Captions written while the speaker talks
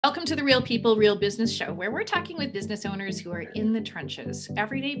Welcome to the Real People, Real Business Show, where we're talking with business owners who are in the trenches,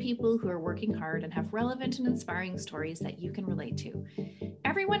 everyday people who are working hard and have relevant and inspiring stories that you can relate to.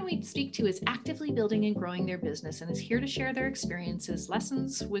 Everyone we speak to is actively building and growing their business and is here to share their experiences,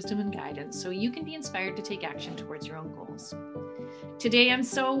 lessons, wisdom, and guidance so you can be inspired to take action towards your own goals. Today, I'm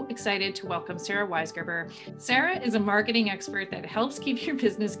so excited to welcome Sara Weisgerber. Sara is a marketing expert that helps keep your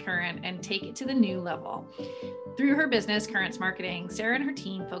business current and take it to the new level. Through her business, Currents Marketing, Sara and her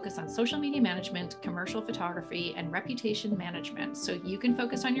team focus on social media management, commercial photography, and reputation management so you can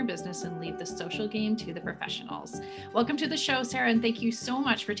focus on your business and leave the social game to the professionals. Welcome to the show, Sara, and thank you so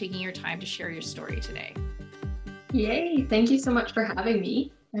much for taking your time to share your story today. Yay, thank you so much for having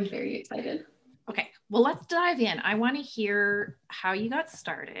me. I'm very excited. Okay, well, let's dive in. I want to hear how you got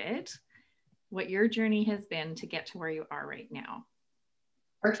started, what your journey has been to get to where you are right now.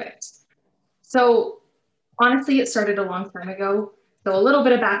 Perfect. So honestly, it started a long time ago. So a little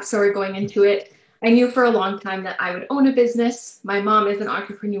bit of backstory going into it. I knew for a long time that I would own a business. My mom is an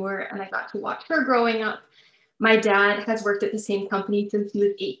entrepreneur and I got to watch her growing up. My dad has worked at the same company since he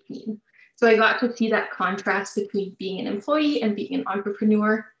was 18. So I got to see that contrast between being an employee and being an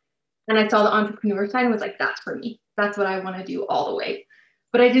entrepreneur. And I saw the entrepreneur side and was like, that's for me. That's what I want to do all the way.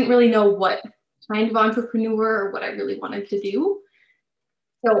 But I didn't really know what kind of entrepreneur or what I really wanted to do.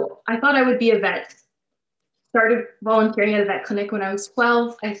 So I thought I would be a vet. Started volunteering at a vet clinic when I was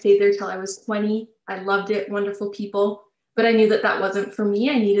 12. I stayed there till I was 20. I loved it, wonderful people. But I knew that that wasn't for me.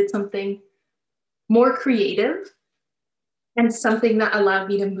 I needed something more creative and something that allowed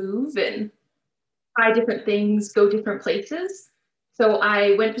me to move and try different things, go different places. So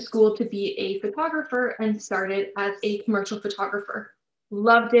I went to school to be a photographer and started as a commercial photographer.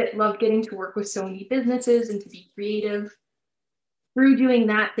 Loved it, loved getting to work with so many businesses and to be creative. Through doing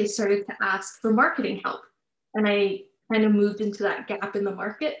that, they started to ask for marketing help. And I kind of moved into that gap in the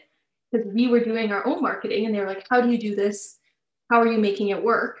market because we were doing our own marketing and they were like, how do you do this? How are you making it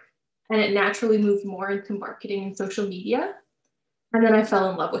work? And it naturally moved more into marketing and social media. And then I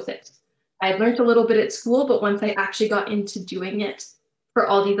fell in love with it. I had learned a little bit at school, but once I actually got into doing it for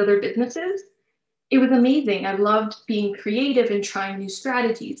all these other businesses, it was amazing. I loved being creative and trying new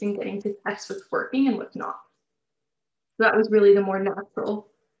strategies and getting to test what's working and what's not. So that was really the more natural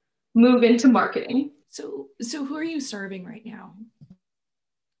move into marketing. So who are you serving right now?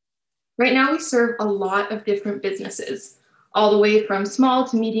 Right now, we serve a lot of different businesses, all the way from small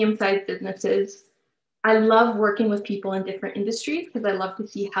to medium-sized businesses. I love working with people in different industries because I love to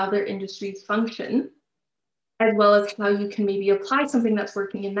see how their industries function, as well as how you can maybe apply something that's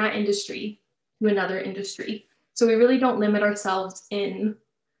working in that industry to another industry. So we really don't limit ourselves in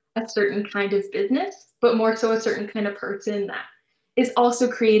a certain kind of business, but more so a certain kind of person that is also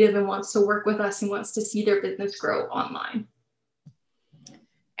creative and wants to work with us and wants to see their business grow online.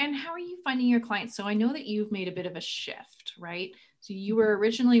 And how are you finding your clients? So I know that you've made a bit of a shift, right? So you were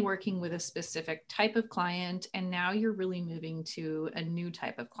originally working with a specific type of client, and now you're really moving to a new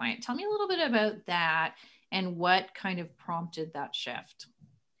type of client. Tell me a little bit about that and what kind of prompted that shift.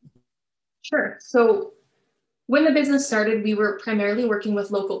 Sure. So when the business started, we were primarily working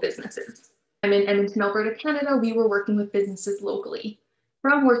with local businesses. I'm in Edmonton, Alberta, Canada. We were working with businesses locally.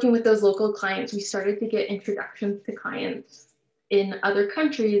 From working with those local clients, we started to get introductions to clients in other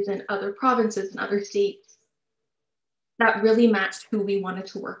countries and other provinces and other states that really matched who we wanted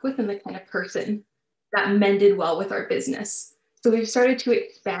to work with and the kind of person that mended well with our business. So we've started to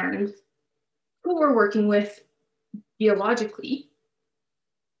expand who we're working with geologically,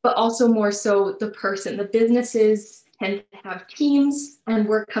 but also more so the person. The businesses tend to have teams, and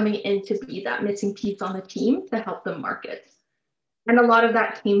we're coming in to be that missing piece on the team to help them market. And a lot of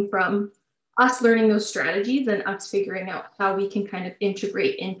that came from us learning those strategies and us figuring out how we can kind of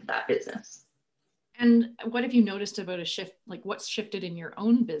integrate into that business. And what have you noticed about a shift? Like what's shifted in your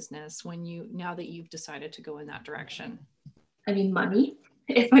own business now that you've decided to go in that direction? I mean, money,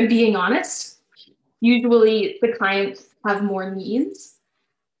 if I'm being honest. Usually the clients have more needs,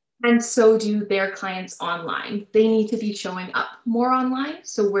 and so do their clients online. They need to be showing up more online,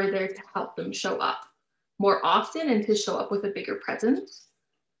 so we're there to help them show up more often and to show up with a bigger presence.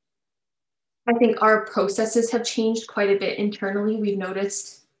 I think our processes have changed quite a bit internally. We've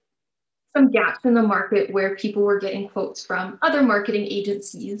noticed some gaps in the market where people were getting quotes from other marketing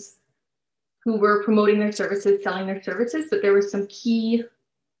agencies who were promoting their services, selling their services, but there were some key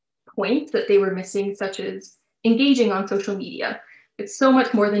points that they were missing, such as engaging on social media. It's so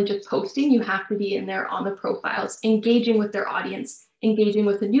much more than just posting. You have to be in there on the profiles, engaging with their audience, engaging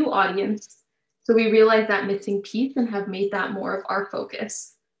with a new audience. So we realized that missing piece and have made that more of our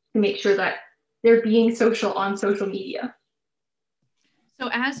focus to make sure that they're being social on social media. So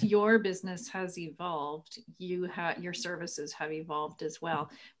as your business has evolved, your services have evolved as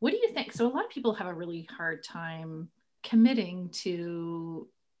well. What do you think? So a lot of people have a really hard time committing to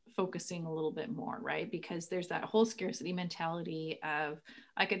focusing a little bit more, right? Because there's that whole scarcity mentality of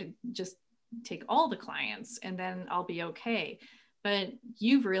I could just take all the clients and then I'll be okay. But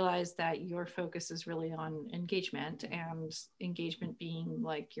you've realized that your focus is really on engagement, and engagement being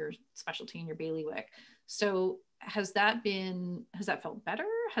like your specialty and your bailiwick. So has that felt better?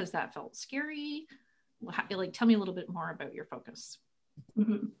 Has that felt scary? Like, tell me a little bit more about your focus.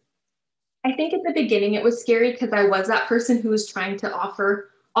 Mm-hmm. I think at the beginning it was scary because I was that person who was trying to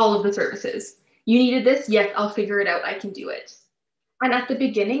offer all of the services. You needed this? Yes, I'll figure it out. I can do it. And at the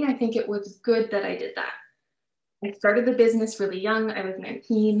beginning, I think it was good that I did that. I started the business really young. I was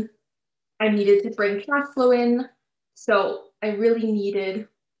 19. I needed to bring cash flow in. So I really needed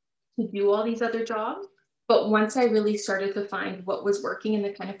to do all these other jobs. But once I really started to find what was working and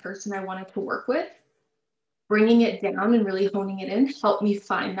the kind of person I wanted to work with, bringing it down and really honing it in helped me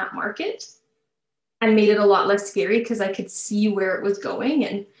find that market and made it a lot less scary because I could see where it was going,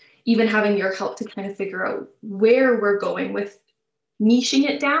 and even having your help to kind of figure out where we're going with niching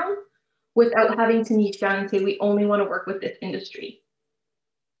it down without having to niche down and say, we only want to work with this industry.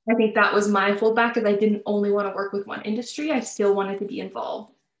 I think that was my holdback, is I didn't only want to work with one industry. I still wanted to be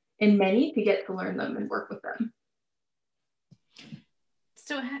involved in many to get to learn them and work with them.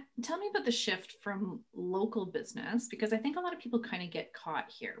 So tell me about the shift from local business, because I think a lot of people kind of get caught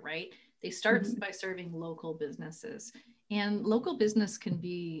here, right? They start by serving local businesses, and local business can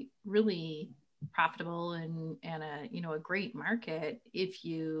be really profitable and a great market if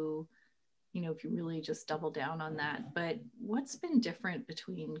you really just double down on that. But what's been different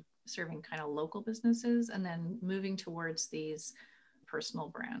between serving kind of local businesses and then moving towards these personal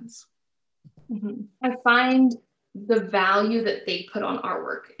brands? Mm-hmm. I find the value that they put on our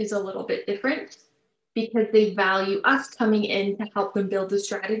work is a little bit different because they value us coming in to help them build the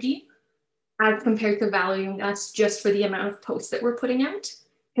strategy as compared to valuing us just for the amount of posts that we're putting out,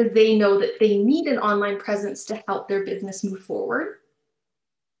 because they know that they need an online presence to help their business move forward.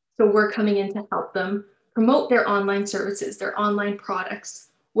 So we're coming in to help them promote their online services, their online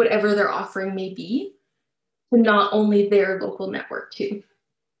products, whatever their offering may be, to not only their local network too.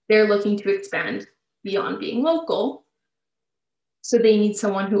 They're looking to expand beyond being local. So they need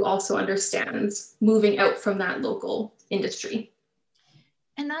someone who also understands moving out from that local industry.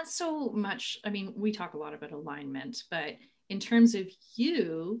 And that's so much, I mean, we talk a lot about alignment, but in terms of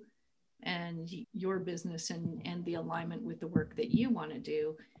you and your business and the alignment with the work that you want to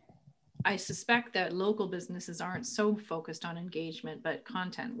do, I suspect that local businesses aren't so focused on engagement, but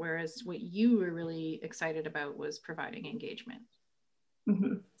content, whereas what you were really excited about was providing engagement.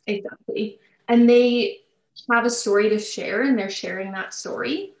 Mm-hmm. Exactly. And they have a story to share and they're sharing that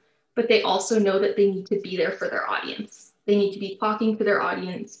story, but they also know that they need to be there for their audience. They need to be talking to their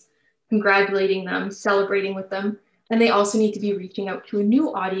audience, congratulating them, celebrating with them. And they also need to be reaching out to a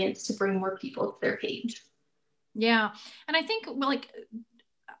new audience to bring more people to their page. Yeah. And I think, well, like,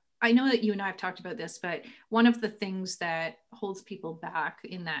 I know that you and I have talked about this, but one of the things that holds people back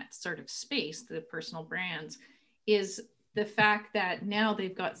in that sort of space, the personal brands, is the fact that now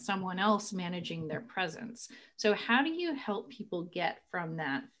they've got someone else managing their presence. So how do you help people get from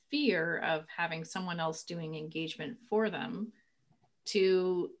that fear of having someone else doing engagement for them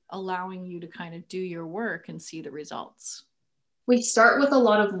to allowing you to kind of do your work and see the results? We start with a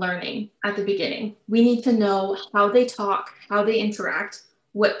lot of learning at the beginning. We need to know how they talk, how they interact,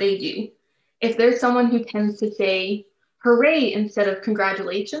 what they do. If there's someone who tends to say hooray instead of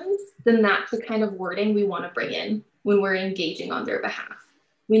congratulations, then that's the kind of wording we want to bring in when we're engaging on their behalf.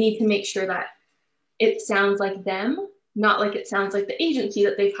 We need to make sure that it sounds like them, not like it sounds like the agency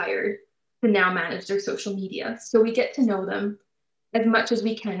that they've hired to now manage their social media. So we get to know them as much as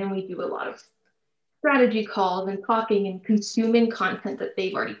we can, and we do a lot of strategy calls and talking and consuming content that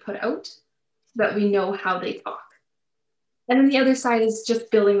they've already put out so that we know how they talk. And then the other side is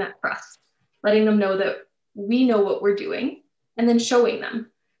just building that trust, letting them know that we know what we're doing, and then showing them.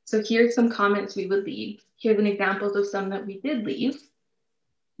 So here's some comments we would leave. Here's an examples of some that we did leave.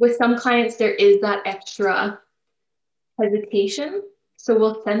 With some clients, there is that extra hesitation. So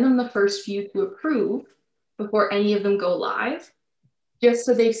we'll send them the first few to approve before any of them go live, just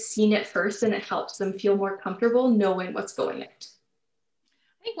so they've seen it first and it helps them feel more comfortable knowing what's going out.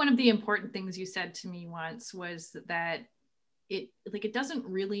 I think one of the important things you said to me once was that it doesn't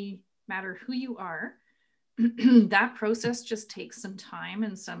really matter who you are. That process just takes some time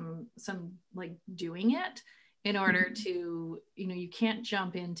and some like doing it in order to, you can't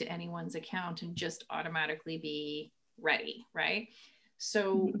jump into anyone's account and just automatically be ready, right?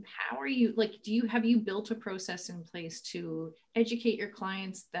 So how are you, like, have you built a process in place to educate your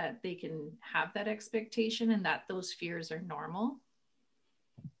clients that they can have that expectation and that those fears are normal?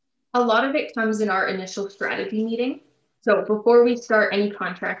 A lot of it comes in our initial strategy meeting. So before we start any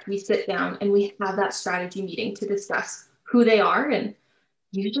contract, we sit down and we have that strategy meeting to discuss who they are. And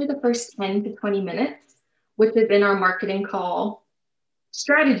usually the first 10 to 20 minutes, which is in our marketing call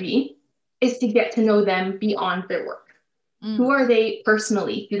strategy, is to get to know them beyond their work. Who are they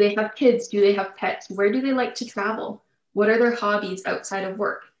personally? Do they have kids? Do they have pets? Where do they like to travel? What are their hobbies outside of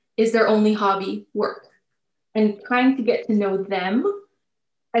work? Is their only hobby work? And trying to get to know them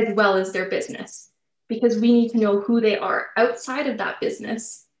as well as their business, because we need to know who they are outside of that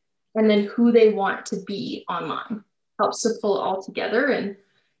business and then who they want to be online. Helps to pull it all together. And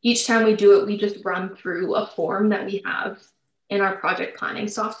each time we do it, we just run through a form that we have in our project planning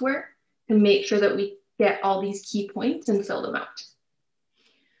software to make sure that we get all these key points and fill them out.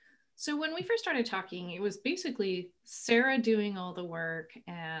 So when we first started talking, it was basically Sara doing all the work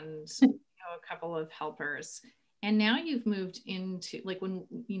and a couple of helpers. And now you've moved into, like, when,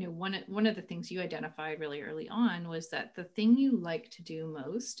 one of the things you identified really early on was that the thing you like to do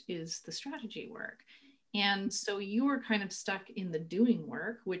most is the strategy work. And so you were kind of stuck in the doing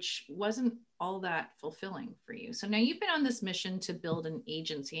work, which wasn't all that fulfilling for you. So now you've been on this mission to build an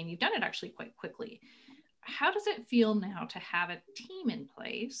agency, and you've done it actually quite quickly. How does it feel now to have a team in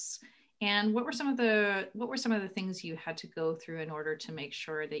place? And what were some of the things you had to go through in order to make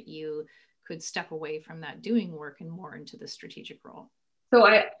sure that you could step away from that doing work and more into the strategic role? So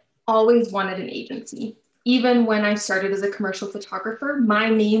I always wanted an agency. Even when I started as a commercial photographer, my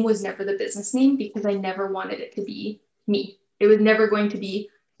name was never the business name because I never wanted it to be me. It was never going to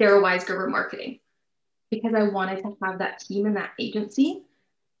be Sara Weisgerber Marketing, because I wanted to have that team and that agency.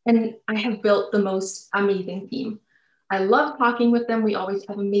 And I have built the most amazing team. I love talking with them. We always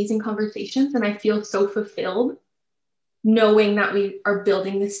have amazing conversations, and I feel so fulfilled knowing that we are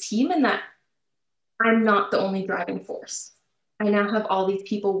building this team and that I'm not the only driving force. I now have all these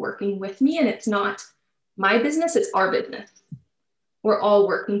people working with me, and it's not my business, it's our business. We're all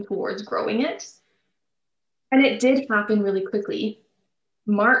working towards growing it. And it did happen really quickly.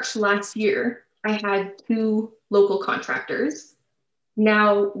 March last year, I had 2 local contractors.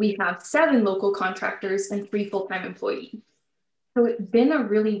 Now we have 7 local contractors and 3 full-time employees. So it's been a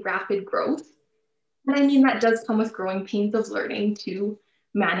really rapid growth. And I mean, that does come with growing pains of learning to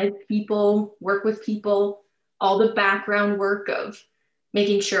manage people, work with people, all the background work of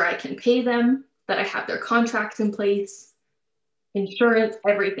making sure I can pay them, that I have their contracts in place, insurance,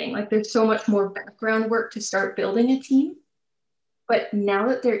 everything. Like, there's so much more background work to start building a team. But now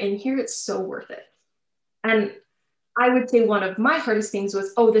that they're in here, it's so worth it. And I would say one of my hardest things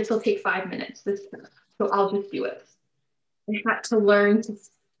was, oh, this will take 5 minutes, so I'll just do it. I had to learn to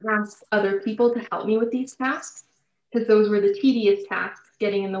ask other people to help me with these tasks, because those were the tedious tasks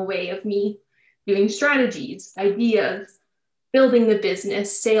getting in the way of me doing strategies, ideas, building the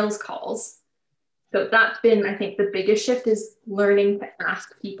business, sales calls. So that's been, I think, the biggest shift, is learning to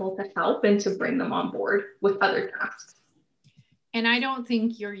ask people to help and to bring them on board with other tasks. And I don't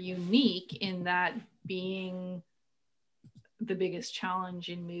think you're unique in that being the biggest challenge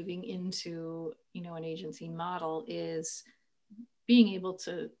in moving into, an agency model is being able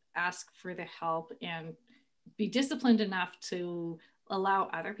to ask for the help and be disciplined enough to allow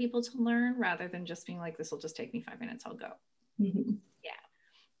other people to learn, rather than just being like, this will just take me 5 minutes, I'll go. Mm-hmm. Yeah.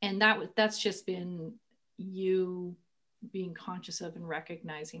 And that's just been you being conscious of and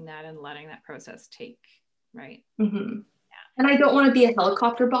recognizing that and letting that process take, right? Mm-hmm. Yeah. And I don't want to be a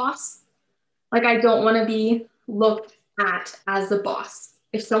helicopter boss. Like, I don't want to be looked at as the boss.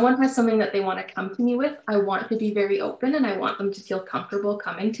 If someone has something that they want to come to me with, I want to be very open, and I want them to feel comfortable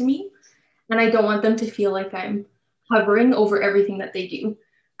coming to me. And I don't want them to feel like I'm hovering over everything that they do.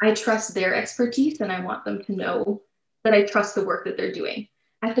 I trust their expertise, and I want them to know that I trust the work that they're doing.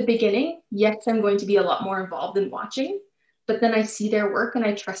 At the beginning, yes, I'm going to be a lot more involved in watching, but then I see their work and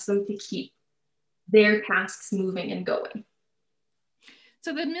I trust them to keep their tasks moving and going.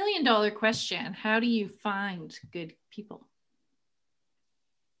 So the $1 million question, how do you find good people?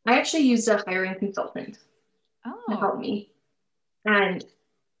 I actually used a hiring consultant to help me. And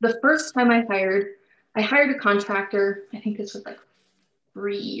the first time I hired a contractor, I think this was like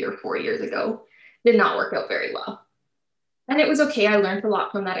 3 or 4 years ago, did not work out very well. And it was okay. I learned a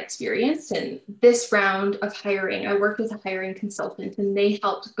lot from that experience. And this round of hiring, I worked with a hiring consultant, and they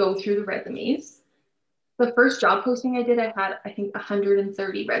helped go through the resumes. The first job posting I did, I had, I think,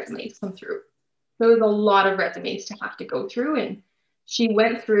 130 resumes come through. So it was a lot of resumes to have to go through. And she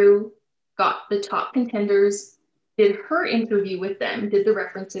went through, got the top contenders, did her interview with them, did the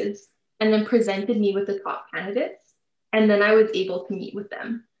references, and then presented me with the top candidates. And then I was able to meet with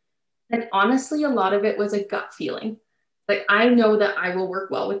them. And honestly, a lot of it was a gut feeling. Like, I know that I will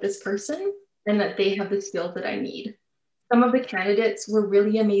work well with this person and that they have the skills that I need. Some of the candidates were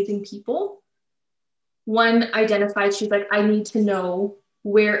really amazing people. One identified, she's like, I need to know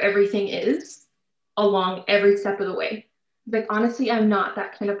where everything is along every step of the way. Like, honestly, I'm not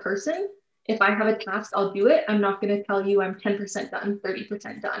that kind of person. If I have a task, I'll do it. I'm not going to tell you I'm 10% done,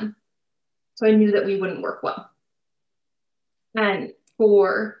 30% done. So I knew that we wouldn't work well. And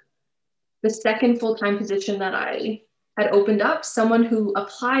for the second full-time position that I had opened up, someone who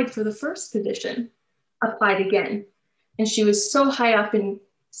applied for the first position applied again. And she was so high up, and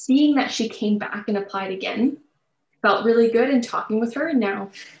seeing that she came back and applied again felt really good, and talking with her. And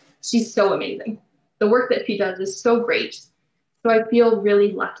now she's so amazing. The work that she does is so great. So I feel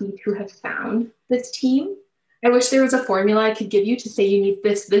really lucky to have found this team. I wish there was a formula I could give you to say you need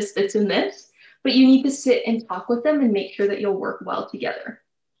this, this, this, and this, but you need to sit and talk with them and make sure that you'll work well together.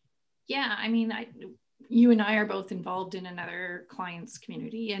 Yeah, I mean, you and I are both involved in another client's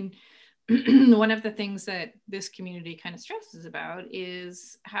community, and one of the things that this community kind of stresses about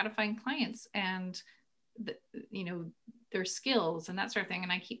is how to find clients and their skills and that sort of thing.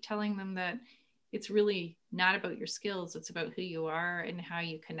 And I keep telling them that it's really not about your skills, it's about who you are and how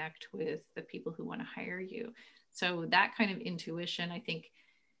you connect with the people who want to hire you. So that kind of intuition, I think,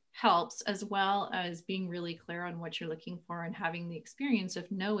 helps, as well as being really clear on what you're looking for and having the experience of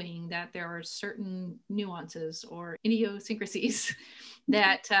knowing that there are certain nuances or idiosyncrasies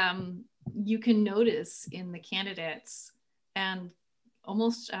that you can notice in the candidates, and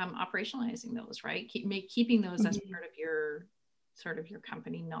almost operationalizing those, right? Keeping those as part of your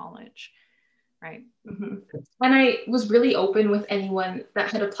company knowledge, right? Mm-hmm. And I was really open with anyone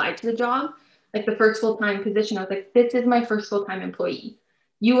that had applied to the job. Like, the first full-time position, I was like, this is my first full-time employee.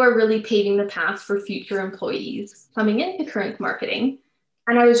 You are really paving the path for future employees coming into current marketing.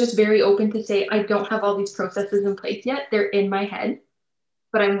 And I was just very open to say, I don't have all these processes in place yet. They're in my head,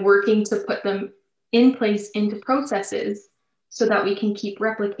 but I'm working to put them in place into processes so that we can keep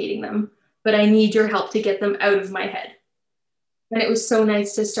replicating them. But I need your help to get them out of my head. And it was so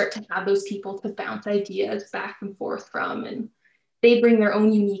nice to start to have those people to bounce ideas back and forth from, and they bring their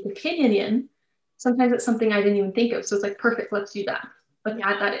own unique opinion in. Sometimes it's something I didn't even think of. So it's like, perfect, let's do that. Let's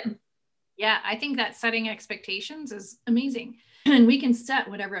add that in. Yeah, I think that setting expectations is amazing. And we can set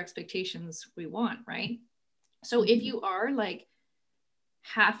whatever expectations we want, right? So if you are like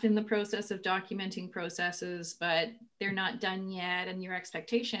half in the process of documenting processes, but they're not done yet, and your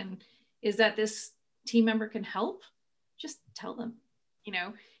expectation is that this team member can help, just tell them,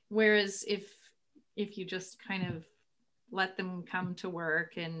 whereas if you just kind of let them come to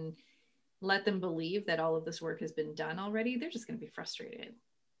work and let them believe that all of this work has been done already, they're just going to be frustrated.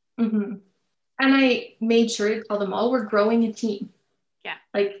 Mm-hmm. And I made sure to tell them all, we're growing a team. Yeah.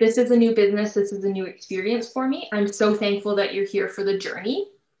 Like, this is a new business. This is a new experience for me. I'm so thankful that you're here for the journey.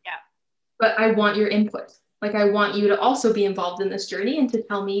 Yeah. But I want your input. Like, I want you to also be involved in this journey and to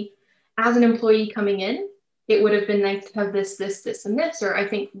tell me, as an employee coming in, it would have been nice to have this, this, this, and this. Or I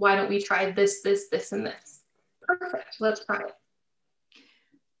think, why don't we try this, this, this, and this? Perfect. Let's try it.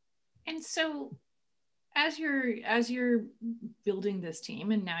 And so as you're building this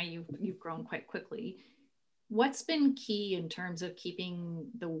team, and now you've grown quite quickly, what's been key in terms of keeping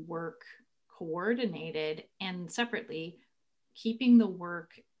the work coordinated, and separately keeping the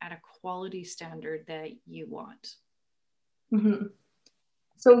work at a quality standard that you want? Mm-hmm.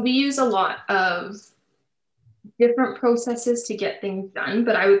 So we use a lot of different processes to get things done,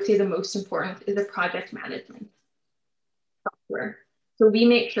 but I would say the most important is a project management software. So we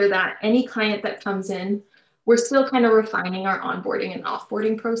make sure that any client that comes in, we're still kind of refining our onboarding and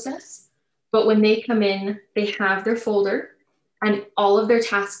offboarding process. But when they come in, they have their folder and all of their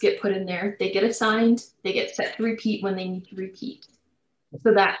tasks get put in there. They get assigned, they get set to repeat when they need to repeat,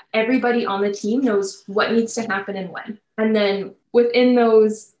 so that everybody on the team knows what needs to happen and when. And then within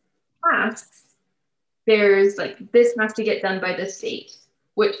those tasks, there's like, this has to get done by this date,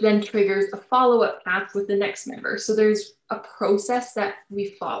 which then triggers a follow-up task with the next member. So there's a process that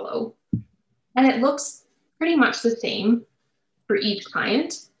we follow, and it looks pretty much the same for each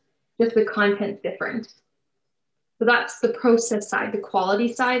client, just the content's different. So that's the process side. The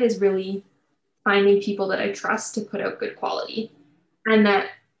quality side is really finding people that I trust to put out good quality, and that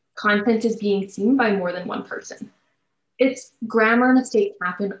content is being seen by more than one person. It's grammar mistakes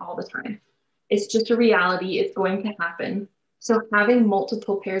happen all the time. It's just a reality. It's going to happen. So having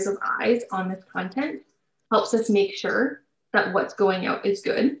multiple pairs of eyes on this content helps us make sure that what's going out is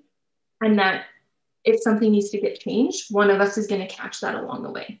good, and that if something needs to get changed, one of us is going to catch that along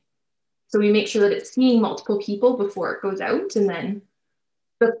the way. So we make sure that it's seeing multiple people before it goes out, and then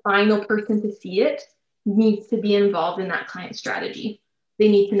the final person to see it needs to be involved in that client strategy. They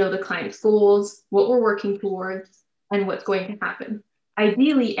need to know the client's goals, what we're working towards, and what's going to happen.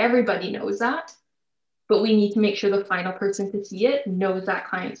 Ideally, everybody knows that, but we need to make sure the final person to see it knows that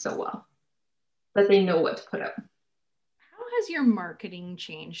client so well that they know what to put out. How has your marketing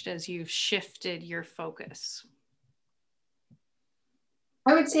changed as you've shifted your focus?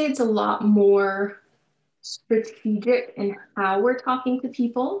 I would say it's a lot more strategic in how we're talking to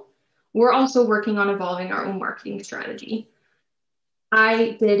people. We're also working on evolving our own marketing strategy.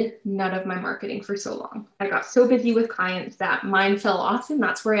 I did none of my marketing for so long. I got so busy with clients that mine fell off, and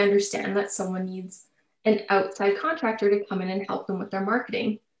that's where I understand that someone needs an outside contractor to come in and help them with their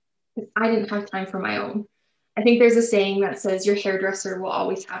marketing. I didn't have time for my own. I think there's a saying that says your hairdresser will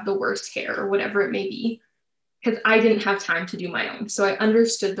always have the worst hair, or whatever it may be, because I didn't have time to do my own. So I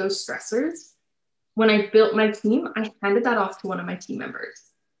understood those stressors. When I built my team, I handed that off to one of my team members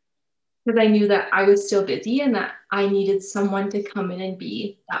because I knew that I was still busy and that I needed someone to come in and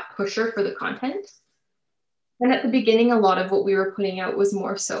be that pusher for the content. And at the beginning, a lot of what we were putting out was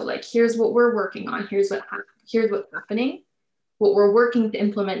more so like, here's what we're working on, here's what's happening. What we're working to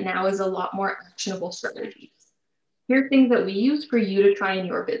implement now is a lot more actionable strategies. Here are things that we use for you to try in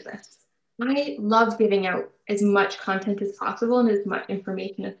your business. I love giving out as much content as possible and as much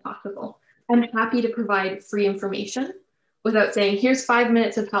information as possible. I'm happy to provide free information without saying, here's 5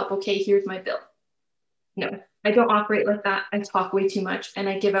 minutes of help. Okay, here's my bill. No, I don't operate like that. I talk way too much, and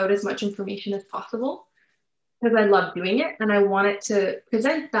I give out as much information as possible because I love doing it and I want it to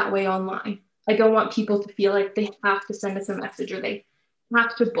present that way online. I don't want people to feel like they have to send us a message or they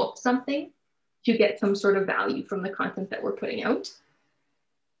have to book something to get some sort of value from the content that we're putting out,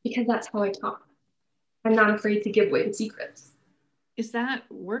 because that's how I talk. I'm not afraid to give away the secrets. Is that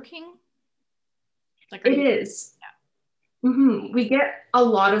working? It is. Yeah. Mm-hmm. We get a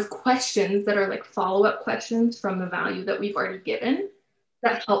lot of questions that are like follow-up questions from the value that we've already given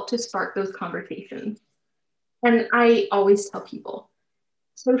that help to spark those conversations. And I always tell people,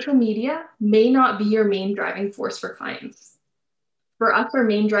 social media may not be your main driving force for clients. For us, our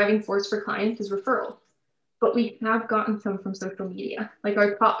main driving force for clients is referrals, but we have gotten some from social media. Like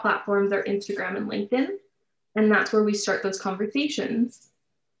our top platforms are Instagram and LinkedIn, and that's where we start those conversations,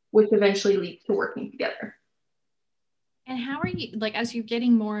 which eventually leads to working together. And how are you, like, as you're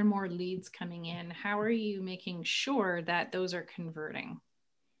getting more and more leads coming in, how are you making sure that those are converting?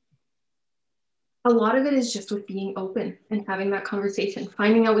 A lot of it is just with being open and having that conversation,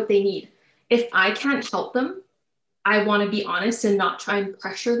 finding out what they need. If I can't help them, I want to be honest and not try and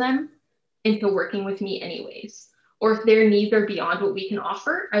pressure them into working with me anyways. Or if their needs are beyond what we can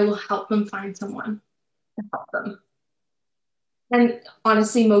offer, I will help them find someone to help them. And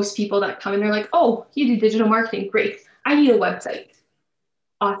honestly, most people that come in, they're like, oh, you do digital marketing. Great. I need a website.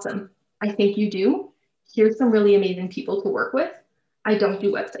 Awesome. I think you do. Here's some really amazing people to work with. I don't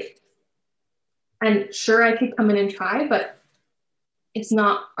do websites. And sure, I could come in and try, but it's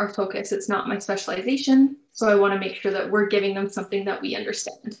not our focus. It's not my specialization. So I want to make sure that we're giving them something that we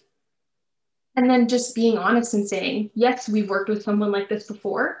understand. And then just being honest and saying, yes, we've worked with someone like this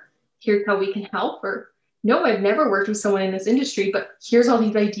before. Here's how we can help. Or no, I've never worked with someone in this industry, but here's all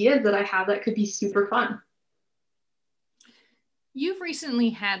these ideas that I have that could be super fun. You've recently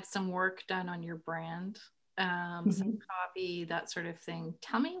had some work done on your brand, some copy, that sort of thing.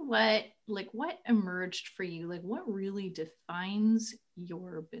 Tell me what emerged for you? Like, what really defines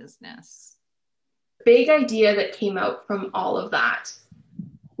your business? Big idea that came out from all of that,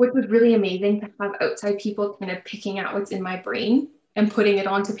 which was really amazing to have outside people kind of picking out what's in my brain and putting it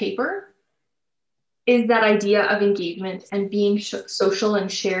onto paper, is that idea of engagement and being social and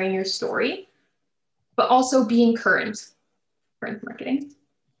sharing your story, but also being current marketing.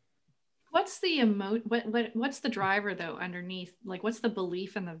 What's the what's the driver though underneath? Like, what's the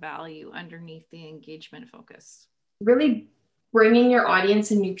belief and the value underneath the engagement focus? Really bringing your audience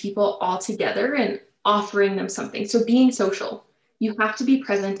and new people all together and offering them something. So being social, you have to be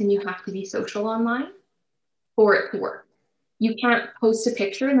present and you have to be social online for it to work. You can't post a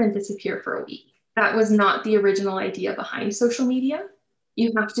picture and then disappear for a week. That was not the original idea behind social media.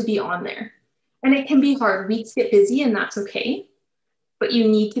 You have to be on there. And it can be hard. Weeks get busy and that's okay. But you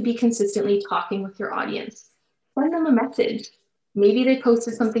need to be consistently talking with your audience. Send them a message. Maybe they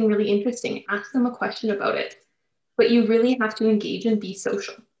posted something really interesting. Ask them a question about it. But you really have to engage and be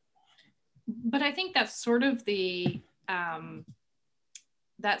social. But I think that's sort of the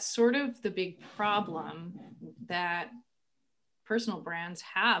big problem that personal brands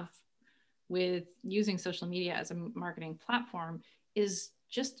have with using social media as a marketing platform is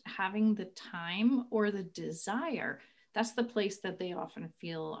just having the time or the desire. That's the place that they often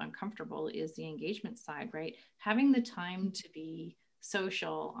feel uncomfortable, is the engagement side, right? Having the time to be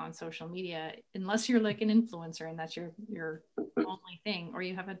social on social media, unless you're like an influencer and that's your only thing, or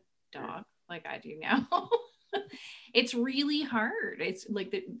you have a dog like I do now. It's really hard. It's like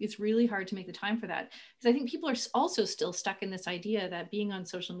it's really hard to make the time for that, because I think people are also still stuck in this idea that being on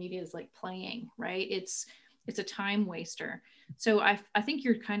social media is like playing, right? It's a time waster. So I think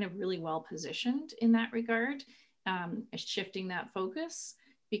you're kind of really well positioned in that regard, shifting that focus,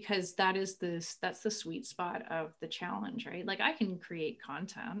 because that's the sweet spot of the challenge, right? Like I can create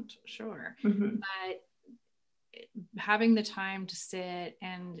content, sure, but having the time to sit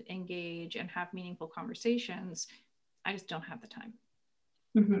and engage and have meaningful conversations, I just don't have the time.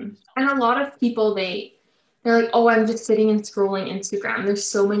 And a lot of people, they're like, oh, I'm just sitting and scrolling Instagram. There's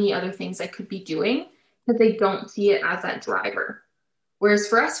so many other things I could be doing, because they don't see it as that driver. Whereas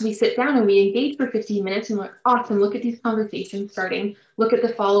for us, we sit down and we engage for 15 minutes and we're like, awesome, look at these conversations starting, look at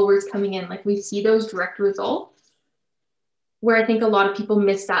the followers coming in. Like we see those direct results, where I think a lot of people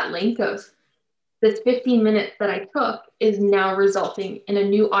miss that link of this 15 minutes that I took is now resulting in a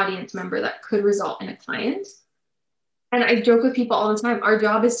new audience member that could result in a client. And I joke with people all the time, our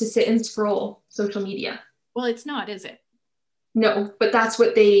job is to sit and scroll social media. Well, it's not, is it? No, but that's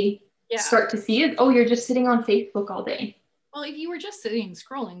what they start to see is, oh, you're just sitting on Facebook all day. Well, if you were just sitting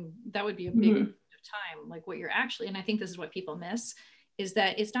scrolling, that would be a big time. Like what you're actually, and I think this is what people miss, is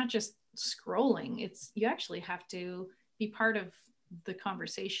that it's not just scrolling. It's, you actually have to be part of the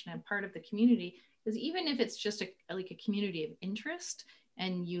conversation and part of the community. Because even if it's just like a community of interest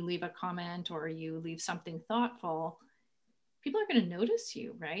and you leave a comment or you leave something thoughtful, people are going to notice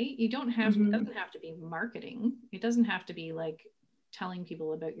you, right? You don't have, it doesn't have to be marketing. It doesn't have to be like telling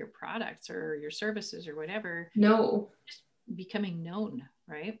people about your products or your services or whatever. No. Just becoming known,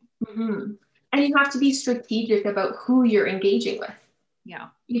 right? And you have to be strategic about who you're engaging with. Yeah.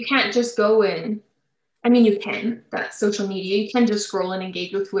 You can't just go in. I mean, you can, that's social media. You can just scroll and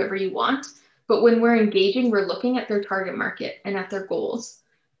engage with whoever you want. But when we're engaging, we're looking at their target market and at their goals.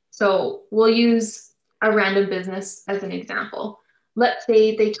 So we'll use a random business as an example. Let's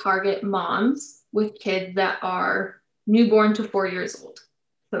say they target moms with kids that are newborn to 4 years old.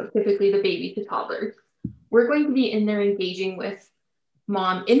 So typically the baby to toddlers. We're going to be in there engaging with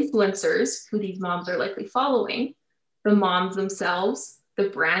mom influencers, who these moms are likely following, the moms themselves, the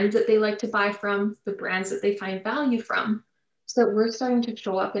brands that they like to buy from, the brands that they find value from. So we're starting to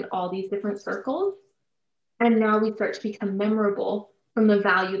show up in all these different circles. And now we start to become memorable from the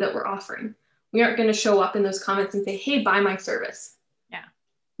value that we're offering. We aren't going to show up in those comments and say, hey, buy my service. Yeah.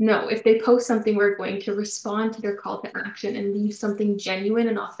 No, if they post something, we're going to respond to their call to action and leave something genuine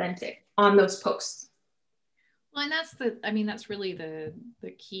and authentic on those posts. Well, and that's really the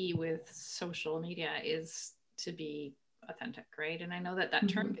key with social media, is to be authentic, right? And I know that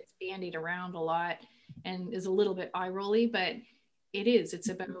term gets bandied around a lot and is a little bit eye-rolly, but it's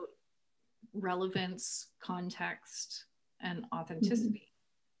about relevance, context, and authenticity.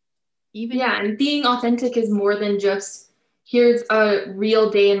 And being authentic is more than just, here's a real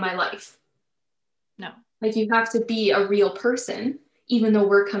day in my life. No. Like, you have to be a real person, even though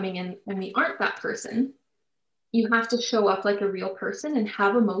we're coming in and we aren't that person. You have to show up like a real person and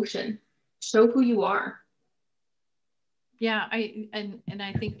have emotion. Show who you are. Yeah, I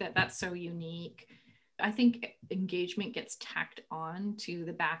think that that's so unique. I think engagement gets tacked on to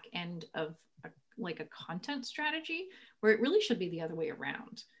the back end of a content strategy, where it really should be the other way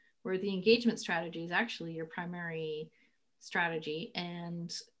around, where the engagement strategy is actually your primary strategy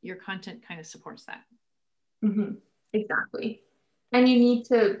and your content kind of supports that. Exactly. And you need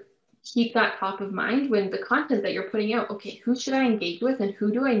to keep that top of mind when the content that you're putting out, okay, who should I engage with and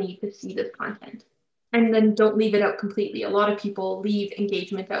who do I need to see this content? And then don't leave it out completely. A lot of people leave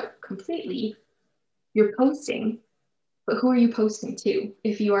engagement out completely. You're posting, but who are you posting to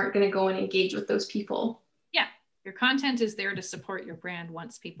if you aren't going to go and engage with those people? Yeah, your content is there to support your brand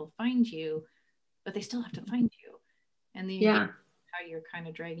once people find you, but they still have to find you. And how you're kind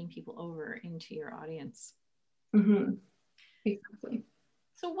of dragging people over into your audience. Exactly.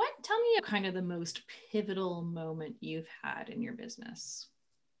 So tell me kind of the most pivotal moment you've had in your business.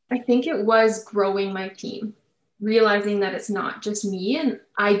 I think it was growing my team, realizing that it's not just me and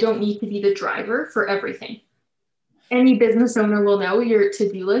I don't need to be the driver for everything. Any business owner will know your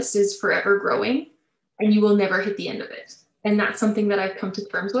to-do list is forever growing and you will never hit the end of it. And that's something that I've come to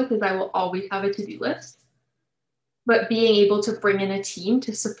terms with, is I will always have a to-do list. But being able to bring in a team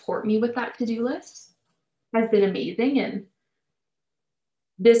to support me with that to-do list has been amazing. And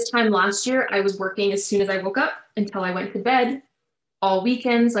This time last year, I was working as soon as I woke up until I went to bed, all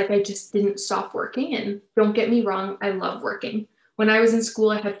weekends. Like I just didn't stop working. And don't get me wrong, I love working. When I was in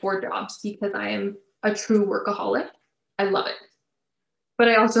school, I had 4 jobs because I am a true workaholic. I love it. But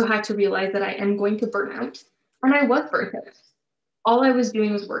I also had to realize that I am going to burn out. And I was burnt out. All I was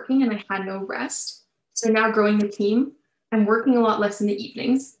doing was working and I had no rest. So now growing the team, I'm working a lot less in the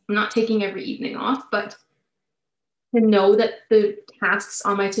evenings. I'm not taking every evening off, but to know that the tasks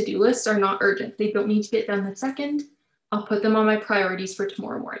on my to-do list are not urgent. They don't need to get done the second. I'll put them on my priorities for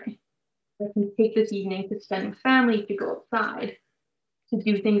tomorrow morning. I can take this evening to spend with family, to go outside, to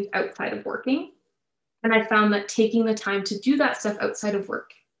do things outside of working. And I found that taking the time to do that stuff outside of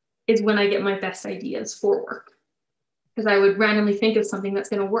work is when I get my best ideas for work. Because I would randomly think of something that's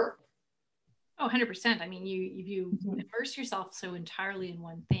going to work. Oh, 100%. I mean, you immerse yourself so entirely in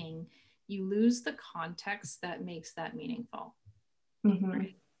one thing, you lose the context that makes that meaningful.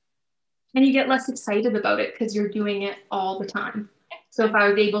 Right? And you get less excited about it because you're doing it all the time. So if I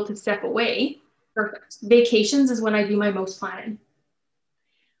was able to step away, perfect. Vacations is when I do my most planning.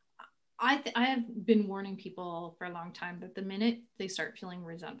 I have been warning people for a long time that the minute they start feeling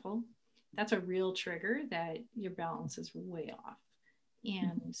resentful, that's a real trigger that your balance is way off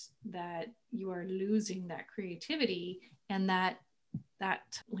and that you are losing that creativity and that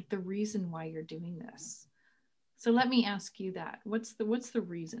like the reason why you're doing this. So let me ask you that. What's the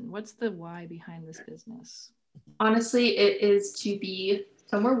reason? What's the why behind this business? Honestly, it is to be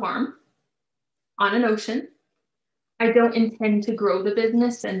somewhere warm on an ocean. I don't intend to grow the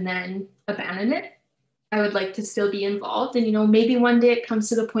business and then abandon it. I would like to still be involved. And, maybe one day it comes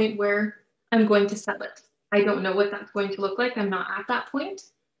to the point where I'm going to sell it. I don't know what that's going to look like. I'm not at that point.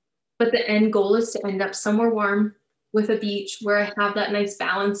 But the end goal is to end up somewhere warm with a beach where I have that nice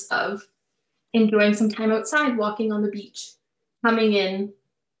balance of enjoying some time outside, walking on the beach, coming in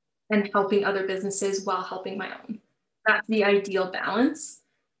and helping other businesses while helping my own. That's the ideal balance.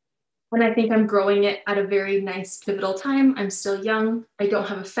 And I think I'm growing it at a very nice pivotal time. I'm still young. I don't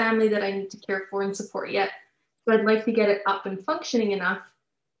have a family that I need to care for and support yet. So I'd like to get it up and functioning enough.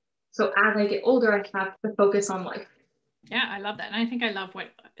 So as I get older, I have to focus on life. Yeah, I love that. And I think I love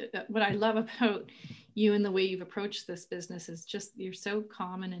what I love about you and the way you've approached this business is just you're so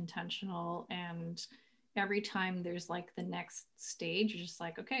calm and intentional. And every time there's like the next stage, you're just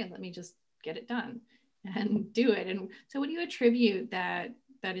like, okay, let me just get it done and do it. And so what do you attribute that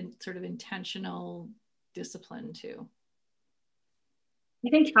sort of intentional discipline to? I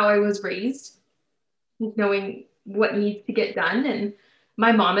think how I was raised, knowing what needs to get done. And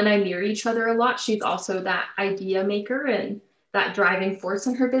my mom and I mirror each other a lot. She's also that idea maker and that driving force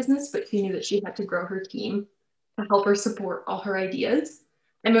in her business, but she knew that she had to grow her team to help her support all her ideas.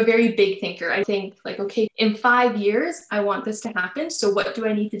 I'm a very big thinker. I think like, okay, in 5 years, I want this to happen. So what do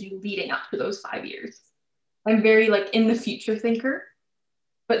I need to do leading up to those 5 years? I'm very like in the future thinker,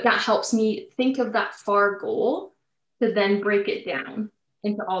 but that helps me think of that far goal to then break it down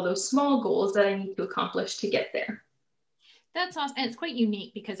into all those small goals that I need to accomplish to get there. That's awesome. And it's quite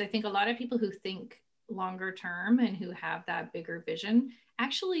unique because I think a lot of people who think longer term and who have that bigger vision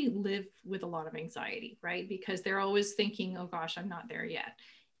actually live with a lot of anxiety, right? Because they're always thinking, oh gosh, I'm not there yet.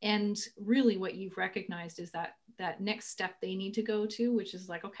 And really what you've recognized is that next step they need to go to, which is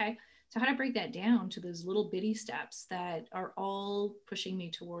like, okay, so how to break that down to those little bitty steps that are all pushing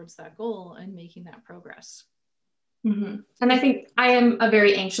me towards that goal and making that progress. Mm-hmm. And I think I am a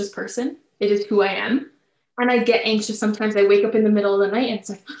very anxious person. It is who I am. And I get anxious sometimes. I wake up in the middle of the night and it's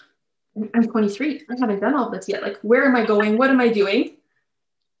like, I'm 23. I haven't done all this yet. Like, where am I going? What am I doing?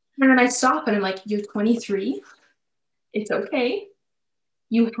 And then I stop and I'm like, you're 23. It's okay.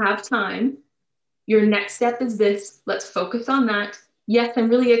 You have time. Your next step is this. Let's focus on that. Yes, I'm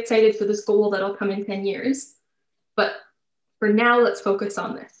really excited for this goal that'll come in 10 years. But for now, let's focus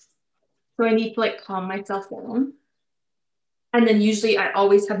on this. So I need to like calm myself down. And then usually I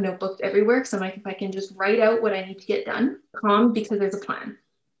always have notebooks everywhere. So I'm like, if I can just write out what I need to get done, calm because there's a plan.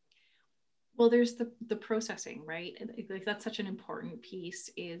 Well, there's the processing, right? Like that's such an important piece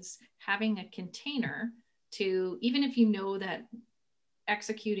is having a container to, even if you know that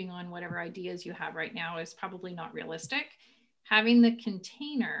executing on whatever ideas you have right now is probably not realistic, having the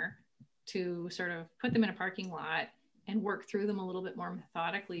container to sort of put them in a parking lot and work through them a little bit more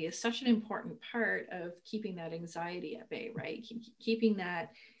methodically is such an important part of keeping that anxiety at bay, right? Keeping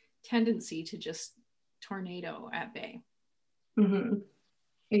that tendency to just tornado at bay. Mm-hmm.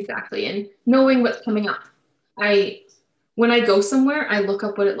 Exactly. And knowing what's coming up. When I go somewhere, I look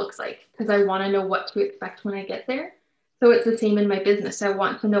up what it looks like because I want to know what to expect when I get there. So it's the same in my business. I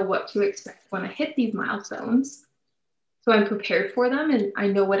want to know what to expect when I hit these milestones So I'm prepared for them and I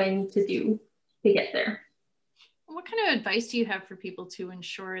know what I need to do to get there. What kind of advice do you have for people to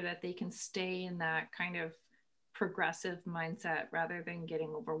ensure that they can stay in that kind of progressive mindset rather than getting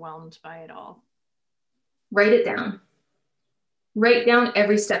overwhelmed by it all? Write it down. Write down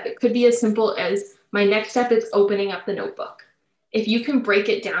every step. It could be as simple as my next step is opening up the notebook. If you can break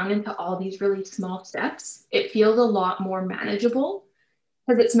it down into all these really small steps, it feels a lot more manageable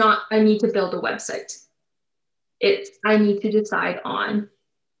because it's not, I need to build a website. It's, I need to decide on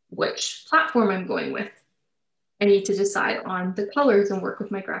which platform I'm going with. I need to decide on the colors and work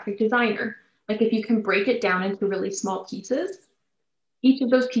with my graphic designer. Like if you can break it down into really small pieces, each of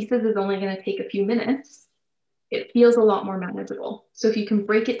those pieces is only going to take a few minutes. It feels a lot more manageable. So if you can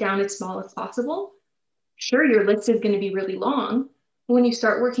break it down as small as possible, sure, your list is going to be really long. But when you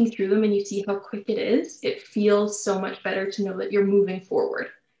start working through them and you see how quick it is, it feels so much better to know that you're moving forward.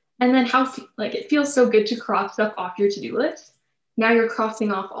 And then how, like, it feels so good to cross stuff off your to-do list. Now you're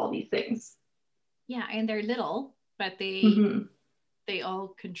crossing off all these things. Yeah, and they're little, but Mm-hmm. they all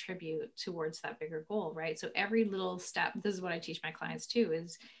contribute towards that bigger goal, right? So every little step, this is what I teach my clients too,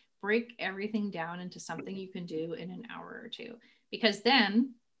 is break everything down into something you can do in an hour or two, because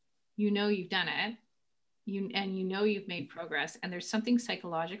then you know you've done it, you know you've made progress, and there's something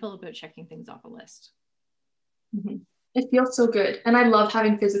psychological about checking things off a list. Mm-hmm. It feels so good. And I love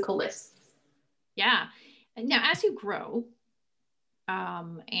having physical lists. Yeah. Now, as you grow,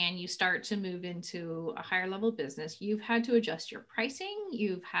 and you start to move into a higher level business, you've had to adjust your pricing.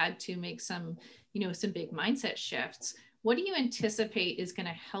 You've had to make some, some big mindset shifts. What do you anticipate is going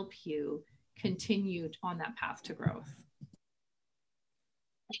to help you continue on that path to growth?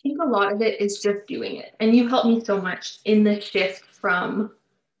 I think a lot of it is just doing it. And you helped me so much in the shift from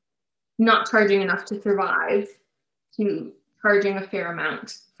not charging enough to survive to charging a fair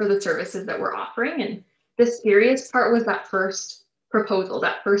amount for the services that we're offering. And the scariest part was that first proposal,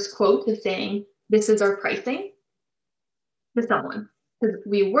 that first quote of saying, this is our pricing to someone. Because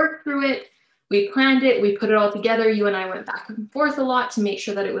we worked through it, we planned it, we put it all together. You and I went back and forth a lot to make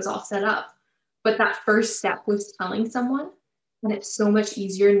sure that it was all set up. But that first step was telling someone. And it's so much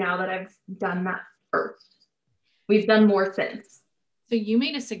easier now that I've done that first. We've done more since. So you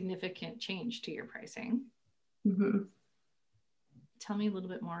made a significant change to your pricing. Mm-hmm. Tell me a little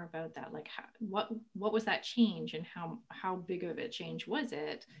bit more about that. Like what was that change, and how big of a change was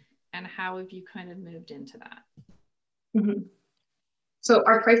it, and how have you kind of moved into that? Mm-hmm. So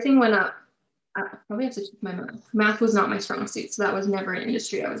our pricing went up. I probably have to check my math. Math was not my strong suit, so that was never an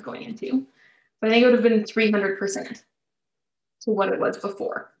industry I was going into. But I think it would have been 300% to what it was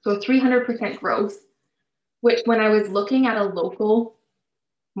before. So 300% growth, which when I was looking at a local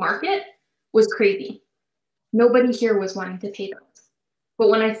market was crazy. Nobody here was wanting to pay that. But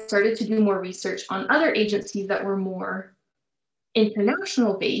when I started to do more research on other agencies that were more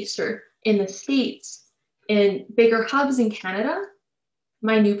international based or in the States, in bigger hubs in Canada,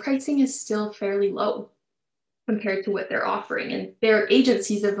 my new pricing is still fairly low compared to what they're offering. And their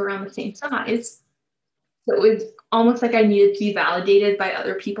agencies of around the same size. So it was almost like I needed to be validated by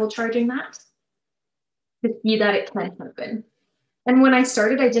other people charging that to see that it can happen. And when I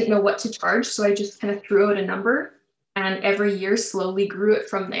started, I didn't know what to charge. So I just kind of threw out a number and every year slowly grew it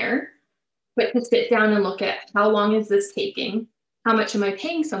from there. But to sit down and look at how long is this taking? How much am I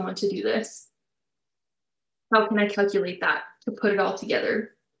paying someone to do this? How can I calculate that to put it all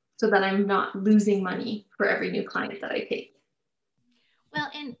together so that I'm not losing money for every new client that I take? Well,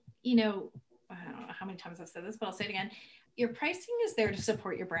 and I don't know how many times I've said this, but I'll say it again. Your pricing is there to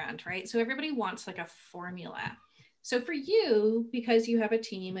support your brand, right? So everybody wants like a formula. So for you, because you have a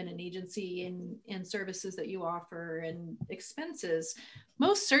team and an agency and services that you offer and expenses,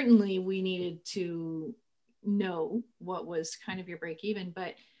 most certainly we needed to know what was kind of your break even,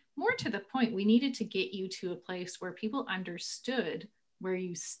 but more to the point, we needed to get you to a place where people understood where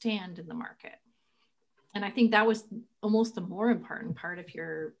you stand in the market. And I think that was almost the more important part of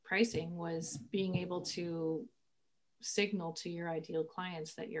your pricing, was being able to signal to your ideal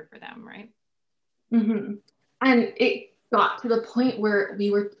clients that you're for them, right? Mm-hmm. And it got to the point where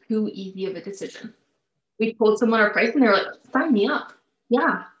we were too easy of a decision. We told someone our price and they're like, sign me up.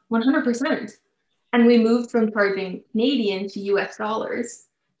 Yeah, 100%. And we moved from charging Canadian to US dollars.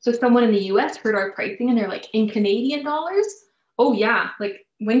 So someone in the US heard our pricing and they're like, in Canadian dollars? Oh yeah, like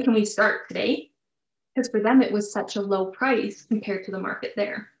when can we start today? Because for them, it was such a low price compared to the market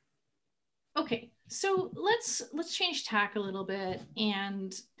there. Okay, so let's change tack a little bit.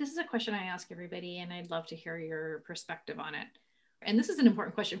 And this is a question I ask everybody, and I'd love to hear your perspective on it. And this is an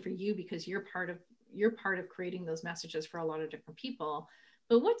important question for you because you're part of creating those messages for a lot of different people.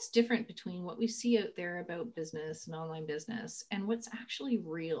 But what's different between what we see out there about business and online business and what's actually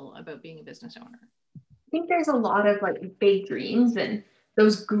real about being a business owner? I think there's a lot of like big dreams and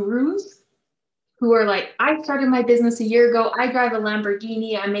those gurus who are like, I started my business a year ago. I drive a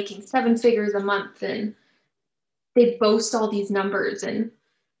Lamborghini. I'm making 7 figures a month. And they boast all these numbers, and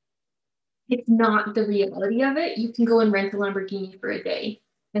it's not the reality of it. You can go and rent a Lamborghini for a day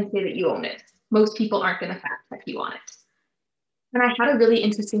and say that you own it. Most people aren't going to fact check you on it. And I had a really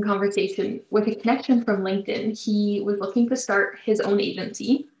interesting conversation with a connection from LinkedIn. He was looking to start his own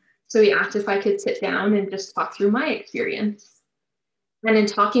agency. So he asked if I could sit down and just talk through my experience. And in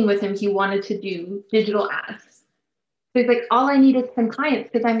talking with him, he wanted to do digital ads. So he's like, all I need is 10 clients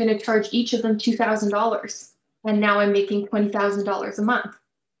because I'm going to charge each of them $2,000. And now I'm making $20,000 a month.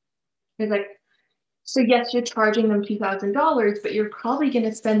 He's like, so yes, you're charging them $2,000, but you're probably going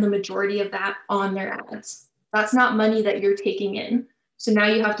to spend the majority of that on their ads. That's not money that you're taking in. So now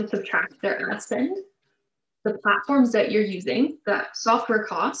you have to subtract their ad spend, the platforms that you're using, that software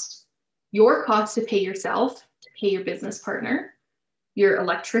cost, your cost to pay yourself, to pay your business partner, your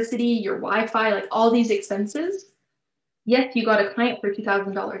electricity, your Wi-Fi, like all these expenses. Yes, you got a client for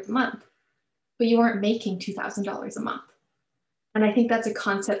 $2,000 a month, but you aren't making $2,000 a month. And I think that's a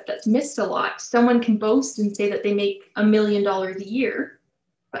concept that's missed a lot. Someone can boast and say that they make $1 million a year,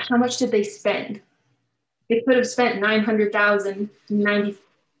 but how much did they spend? They could have spent $900,000,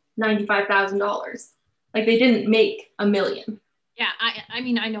 $95,000. Like they didn't make $1 million. Yeah, I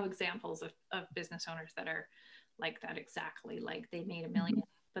mean, I know examples of business owners that are like that exactly. Like they made $1 million,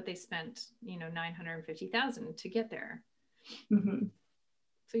 but they spent, $950,000 to get there. Mm-hmm.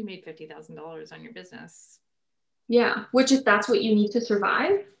 So you made $50,000 on your business. Yeah, which if that's what you need to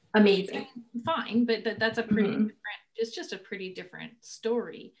survive, amazing. Fine, but that's a pretty different, it's just a pretty different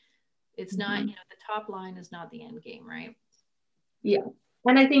story. It's not, the top line is not the end game, right? Yeah.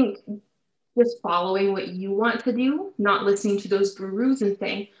 And I think just following what you want to do, not listening to those gurus and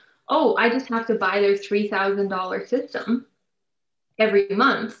saying, oh, I just have to buy their $3,000 system every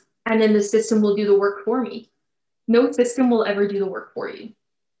month, and then the system will do the work for me. No system will ever do the work for you.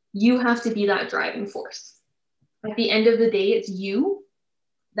 You have to be that driving force. At the end of the day, it's you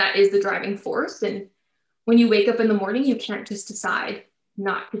that is the driving force. And when you wake up in the morning, you can't just decide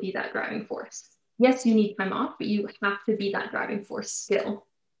not to be that driving force. Yes, you need time off, but you have to be that driving force still,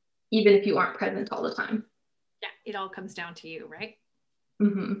 even if you aren't present all the time. Yeah, it all comes down to you, right?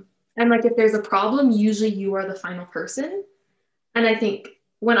 Mm-hmm. And like if there's a problem, usually you are the final person. And I think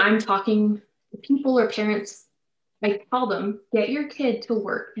when I'm talking to people or parents, I tell them, get your kid to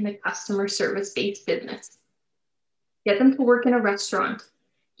work in a customer service-based business. Get them to work in a restaurant,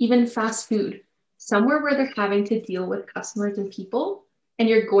 even fast food, somewhere where they're having to deal with customers and people, and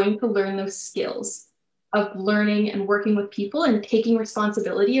you're going to learn those skills of learning and working with people and taking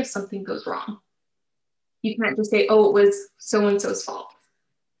responsibility if something goes wrong. You can't just say, oh, it was so-and-so's fault.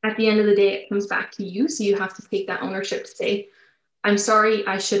 At the end of the day, it comes back to you, so you have to take that ownership to say, I'm sorry,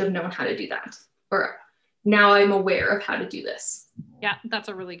 I should have known how to do that. Or now I'm aware of how to do this. Yeah, that's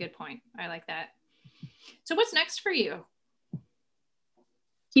a really good point. I like that. So what's next for you?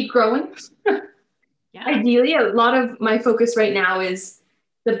 Keep growing. Yeah. Ideally, a lot of my focus right now is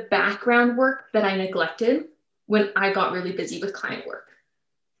the background work that I neglected when I got really busy with client work.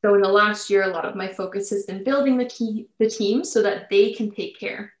 So in the last year, a lot of my focus has been building the team so that they can take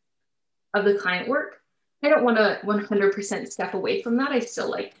care of the client work. I don't want to 100% step away from that. I still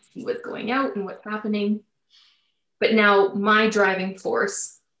like to see what's going out and what's happening. But now my driving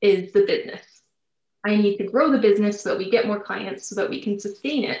force is the business. I need to grow the business so that we get more clients so that we can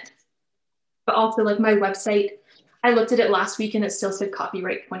sustain it. But also like my website, I looked at it last week and it still said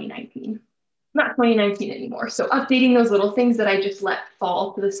copyright 2019. Not 2019 anymore. So updating those little things that I just let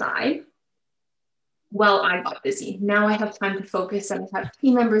fall to the side while I got busy. Now I have time to focus and I have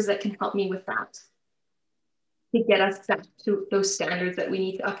team members that can help me with that to get us back to those standards that we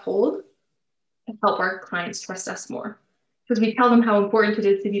need to uphold to help our clients trust us more. Because we tell them how important it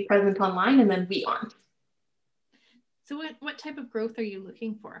is to be present online and then we aren't. So what type of growth are you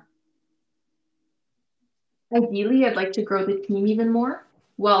looking for? Ideally, I'd like to grow the team even more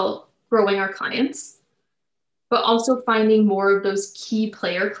while growing our clients, but also finding more of those key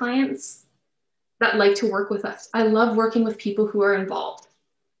player clients that like to work with us. I love working with people who are involved.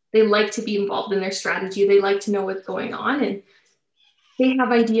 They like to be involved in their strategy. They like to know what's going on and they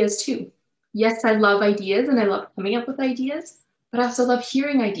have ideas too. Yes, I love ideas and I love coming up with ideas, but I also love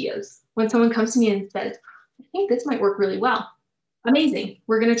hearing ideas. When someone comes to me and says, I think this might work really well. Amazing,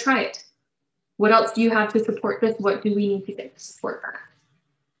 we're gonna try it. What else do you have to support this? What do we need to get to support that?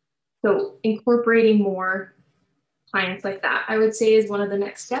 So incorporating more clients like that, I would say, is one of the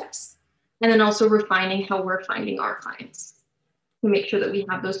next steps. And then also refining how we're finding our clients to make sure that we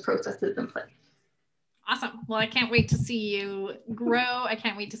have those processes in place. Awesome. Well, I can't wait to see you grow. I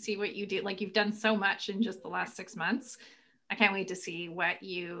can't wait to see what you do. Like, you've done so much in just the last 6 months. I can't wait to see what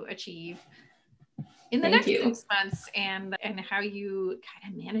you achieve in the next 6 months and how you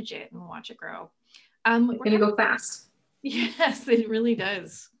kind of manage it and watch it grow. It's going to go fast. Yes, it really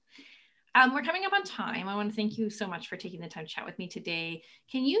does. We're coming up on time. I want to thank you so much for taking the time to chat with me today.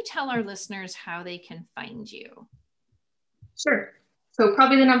 Can you tell our listeners how they can find you? Sure. So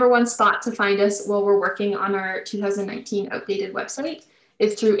probably the number one spot to find us while we're working on our 2019 outdated website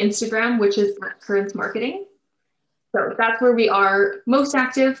is through Instagram, which is Currents Marketing. So that's where we are most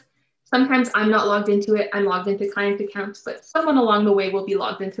active. Sometimes I'm not logged into it. I'm logged into client accounts, but someone along the way will be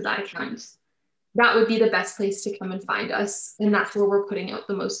logged into that account. That would be the best place to come and find us. And that's where we're putting out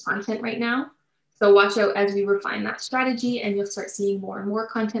the most content right now. So watch out as we refine that strategy, and you'll start seeing more and more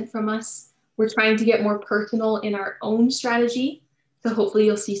content from us. We're trying to get more personal in our own strategy. So hopefully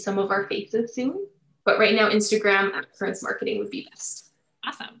you'll see some of our faces soon. But right now, Instagram at Currents Marketing would be best.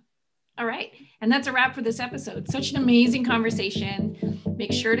 Awesome. All right. And that's a wrap for this episode. Such an amazing conversation.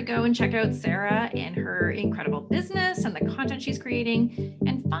 Make sure to go and check out Sara and her incredible business and the content she's creating.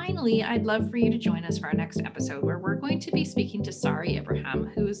 And finally, I'd love for you to join us for our next episode, where we're going to be speaking to Sara Abraham,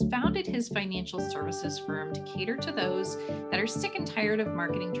 who's founded his financial services firm to cater to those that are sick and tired of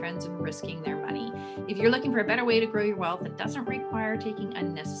marketing trends and risking their money. If you're looking for a better way to grow your wealth that doesn't require taking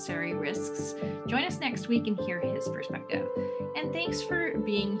unnecessary risks, join us next week and hear his perspective. And thanks for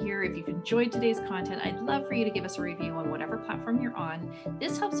being here. If you've enjoyed today's content, I'd love for you to give us a review on whatever platform you're on.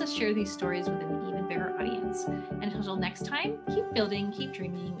 This helps us share these stories with an even bigger audience. And until next time, keep building, keep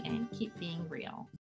dreaming, and keep being real.